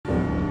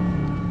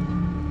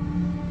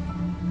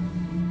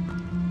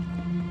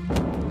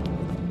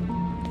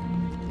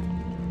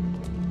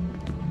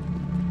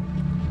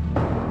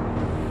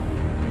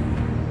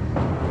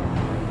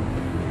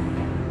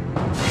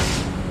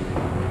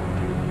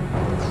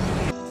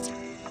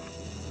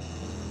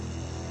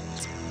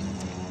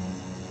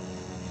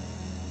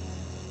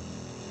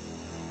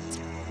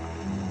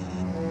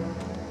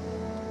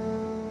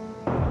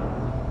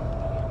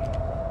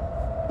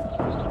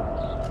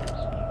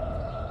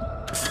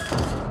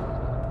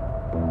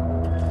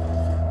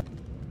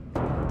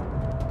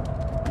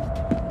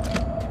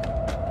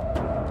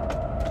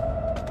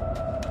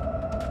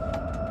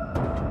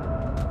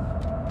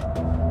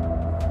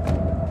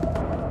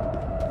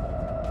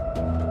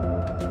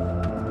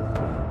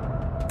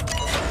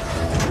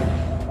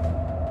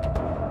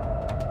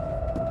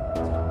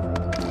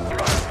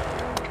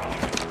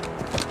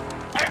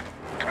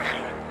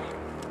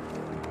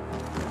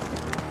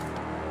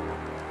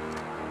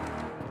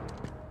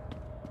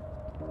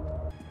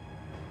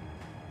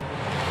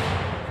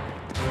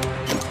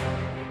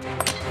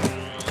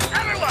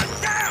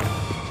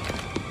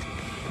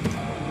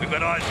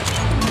organized.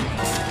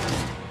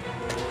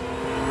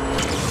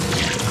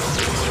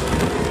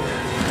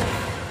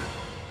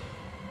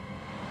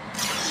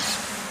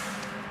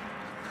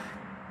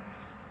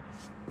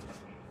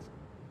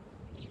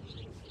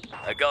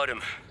 I got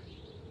him.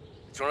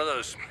 It's one of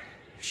those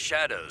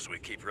shadows we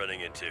keep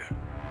running into.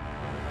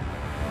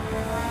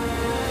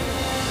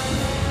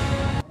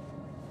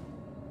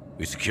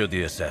 We secured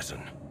the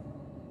assassin,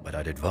 but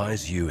I'd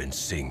advise you and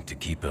Singh to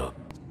keep up.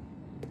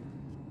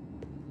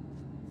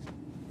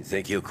 You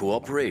think he'll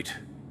cooperate?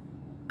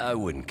 I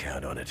wouldn't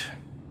count on it.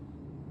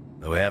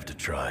 But we have to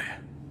try.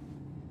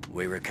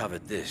 We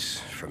recovered this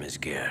from his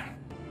gear.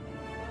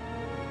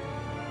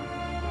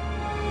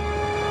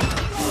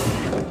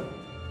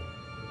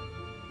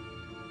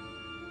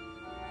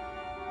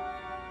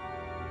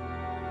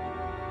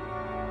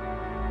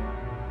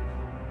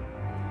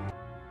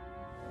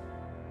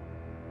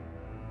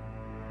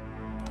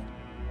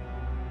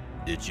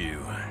 Did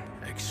you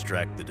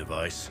extract the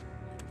device?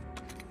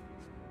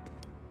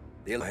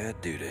 They'll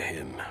do to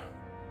him.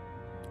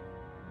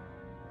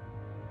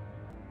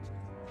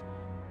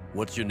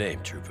 What's your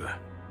name, Trooper?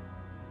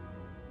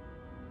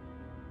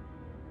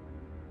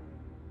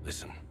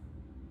 Listen,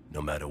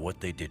 no matter what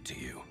they did to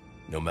you,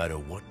 no matter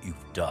what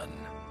you've done,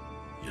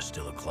 you're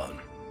still a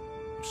clone.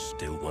 You're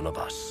still one of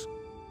us.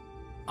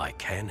 I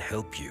can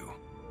help you,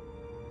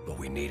 but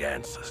we need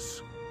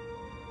answers.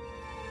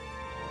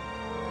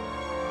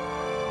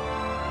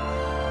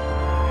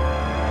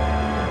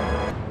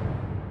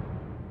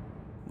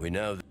 We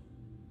know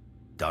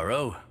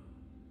Darrow?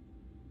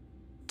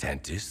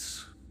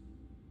 Tantiss?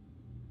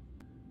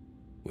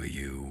 Were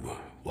you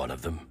one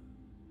of them?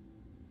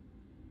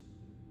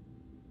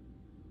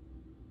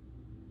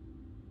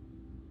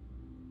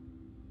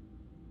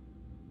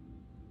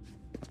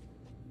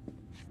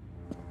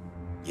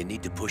 You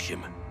need to push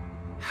him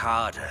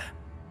harder.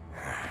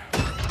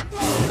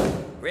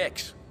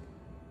 Rex.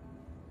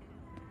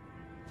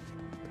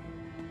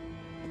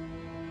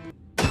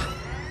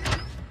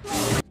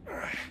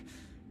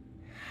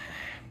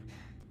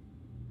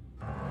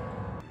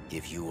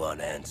 If you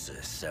want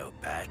answers so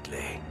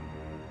badly,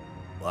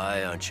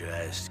 why aren't you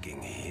asking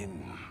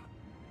him?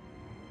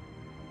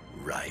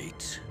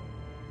 Right,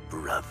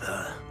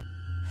 brother?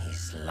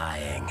 He's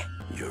lying.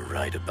 You're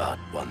right about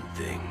one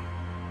thing.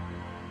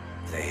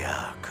 They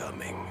are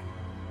coming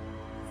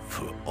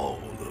for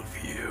all of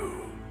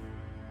you.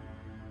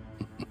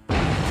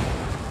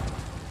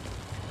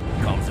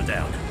 Calms her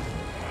down.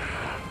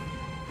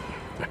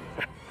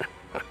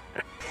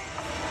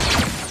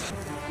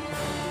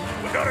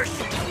 We got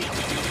her.